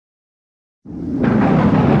What's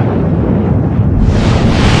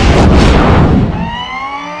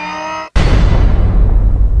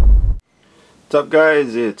up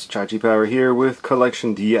guys, it's Chachi Power here with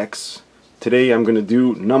CollectionDX. Today I'm going to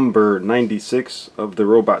do number 96 of the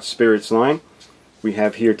Robot Spirits line. We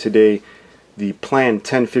have here today the Plan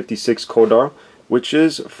 1056 Codarl, which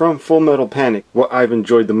is from Full Metal Panic. What I've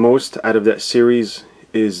enjoyed the most out of that series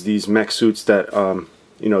is these mech suits that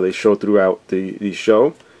they show throughout the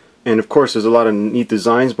show. And of course there's a lot of neat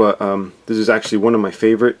designs, but this is actually one of my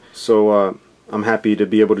favorite, so I'm happy to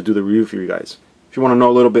be able to do the review for you guys. If you want to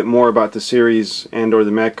know a little bit more about the series and or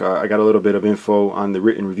the mech, I got a little bit of info on the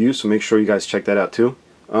written review, so make sure you guys check that out too.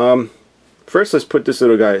 First, let's put this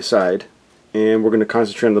little guy aside, and we're going to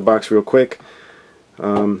concentrate on the box real quick.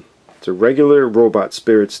 It's a regular Robot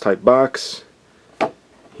Spirits type box.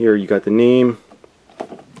 Here you got the name.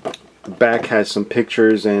 The back has some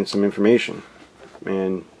pictures and some information.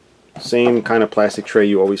 And same kind of plastic tray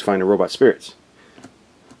you always find in Robot Spirits.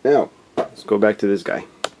 Now, let's go back to this guy.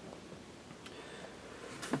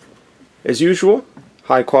 As usual,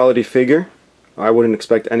 high quality figure. I wouldn't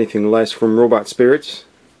expect anything less from Robot Spirits.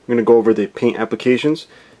 I'm going to go over the paint applications.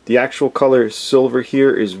 The actual color silver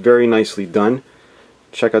here is very nicely done.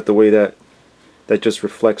 Check out the way that just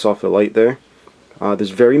reflects off the light there.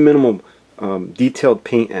 There's very minimal detailed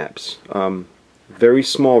paint apps. Very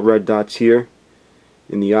small red dots here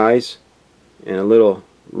in the eyes and a little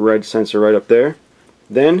red sensor right up there.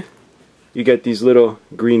 Then you get these little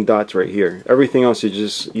green dots right here. Everything else is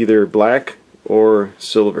just either black or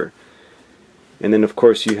silver. And then of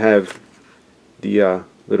course you have the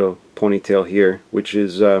little ponytail here, which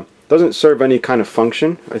is doesn't serve any kind of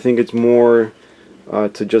function. I think it's more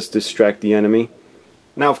to just distract the enemy.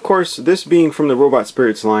 Now of course, this being from the Robot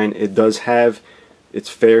Spirits line, it does have its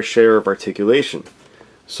fair share of articulation.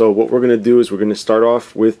 So what we're going to do is we're going to start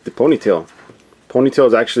off with the ponytail. Ponytail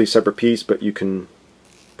is actually a separate piece, but you can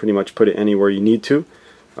pretty much put it anywhere you need to.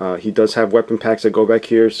 He does have weapon packs that go back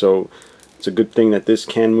here, so it's a good thing that this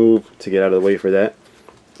can move to get out of the way for that.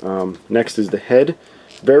 Next is the head.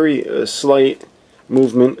 Very slight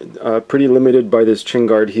movement, pretty limited by this chin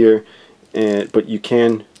guard here, but you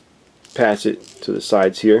can pass it to the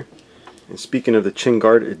sides here. And speaking of the chin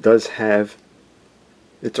guard, it does have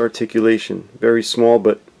its articulation. Very small,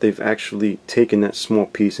 but they've actually taken that small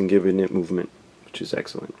piece and given it movement, which is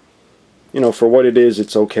excellent. You know, for what it is,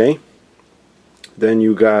 it's okay. Then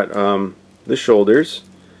you got the shoulders.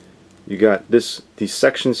 You got these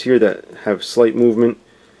sections here that have slight movement.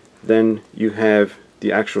 Then you have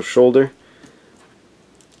the actual shoulder.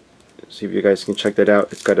 See if you guys can check that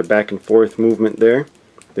out. It's got a back and forth movement there.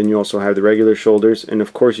 Then you also have the regular shoulders, and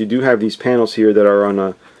of course you do have these panels here that are on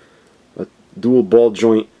a dual ball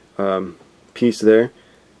joint piece there,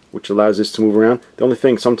 which allows this to move around. The only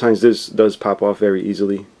thing, sometimes this does pop off very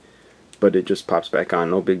easily, but it just pops back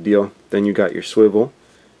on, no big deal. Then you got your swivel.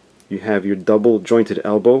 You have your double jointed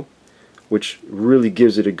elbow, which really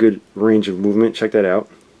gives it a good range of movement. Check that out.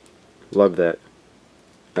 Love that.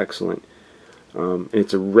 Excellent.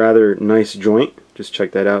 It's a rather nice joint. Just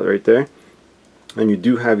check that out right there. And you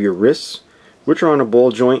do have your wrists, which are on a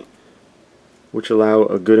ball joint, which allow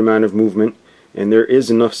a good amount of movement. And there is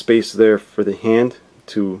enough space there for the hand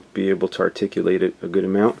to be able to articulate it a good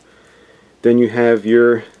amount. Then you have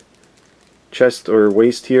your chest or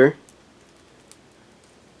waist here,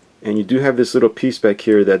 and you do have this little piece back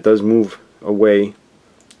here that does move away.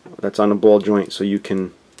 That's on a ball joint, so you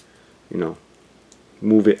can,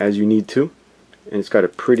 move it as you need to, and it's got a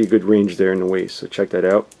pretty good range there in the waist, so check that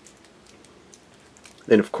out.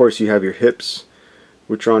 Then of course you have your hips,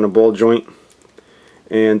 which are on a ball joint,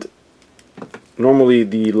 and normally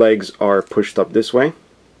the legs are pushed up this way,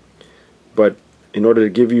 but in order to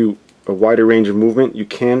give you a wider range of movement, you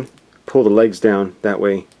can pull the legs down. That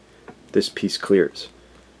way this piece clears.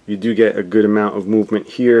 You do get a good amount of movement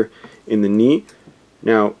here in the knee.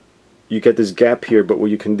 Now you get this gap here, but what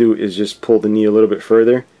you can do is just pull the knee a little bit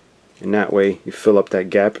further, and that way you fill up that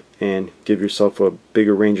gap and give yourself a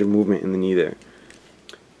bigger range of movement in the knee there.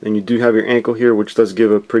 Then you do have your ankle here, which does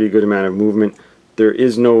give a pretty good amount of movement. There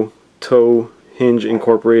is no toe hinge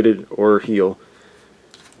incorporated or heel,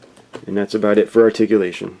 and that's about it for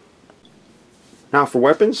articulation. Now for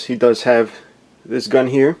weapons, he does have this gun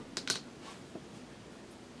here.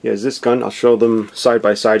 He has this gun. I'll show them side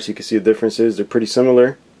by side so you can see the differences. They're pretty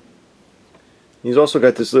similar. He's also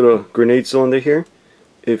got this little grenade cylinder here.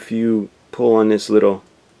 If you pull on this little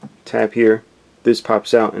tab here, this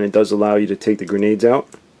pops out and it does allow you to take the grenades out.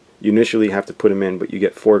 You initially have to put them in, but you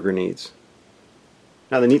get 4 grenades.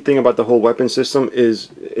 Now the neat thing about the whole weapon system is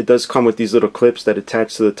it does come with these little clips that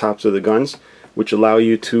attach to the tops of the guns. which allow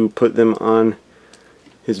you to put them on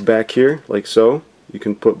his back here, like so. You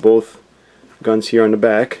can put both guns here on the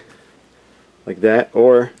back, like that,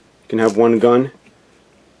 or you can have one gun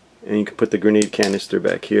and you can put the grenade canister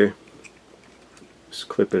back here. Just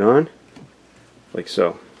clip it on, like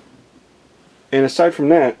so. And aside from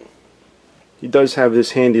that, he does have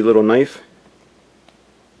this handy little knife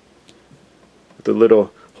with the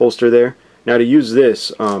little holster there. Now to use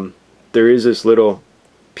this, there is this little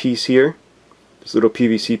piece here, this little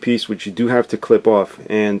PVC piece, which you do have to clip off,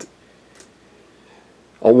 and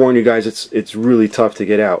I'll warn you guys, it's really tough to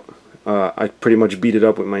get out. I pretty much beat it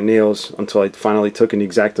up with my nails until I finally took an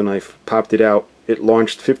X-Acto knife, popped it out. It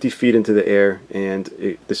launched 50 feet into the air and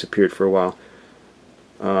it disappeared for a while.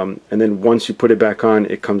 And then once you put it back on,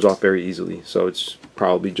 it comes off very easily. So it's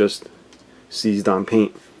probably just seized on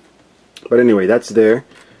paint. But anyway, that's there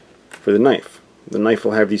for the knife. The knife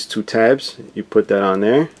will have these two tabs. You put that on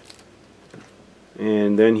there,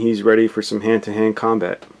 and then he's ready for some hand-to-hand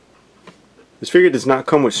combat. This figure does not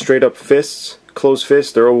come with straight up fists, closed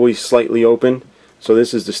fists. They're always slightly open. So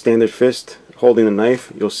this is the standard fist holding the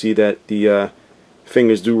knife. You'll see that the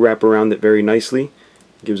fingers do wrap around it very nicely.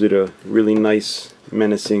 Gives it a really nice,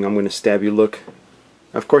 menacing, I'm going to stab you look.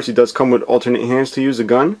 Of course, he does come with alternate hands to use the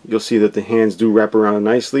gun. You'll see that the hands do wrap around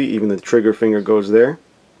nicely. Even the trigger finger goes there.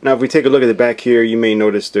 Now if we take a look at the back here, you may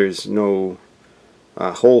notice there's no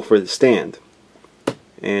hole for the stand.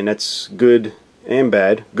 And that's good and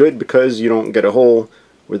bad. Good because you don't get a hole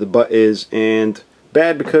where the butt is, and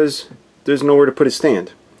bad because there's nowhere to put a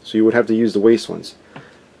stand. So you would have to use the waist ones.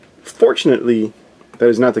 Fortunately, that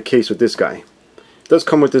is not the case with this guy. It does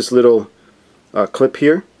come with this little clip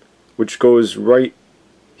here, which goes right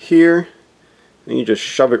here, and you just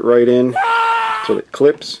shove it right in till it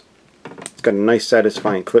clips. It's got a nice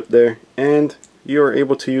satisfying clip there, and you are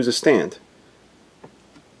able to use a stand.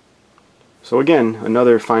 So again,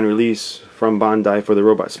 another fine release from Bandai for the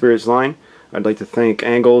Robot Spirits line. I'd like to thank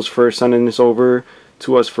Angles for sending this over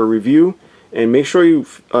to us for review, and make sure you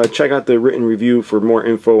check out the written review for more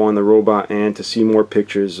info on the robot and to see more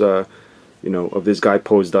pictures, you know, of this guy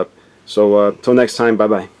posed up. So till next time, bye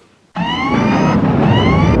bye.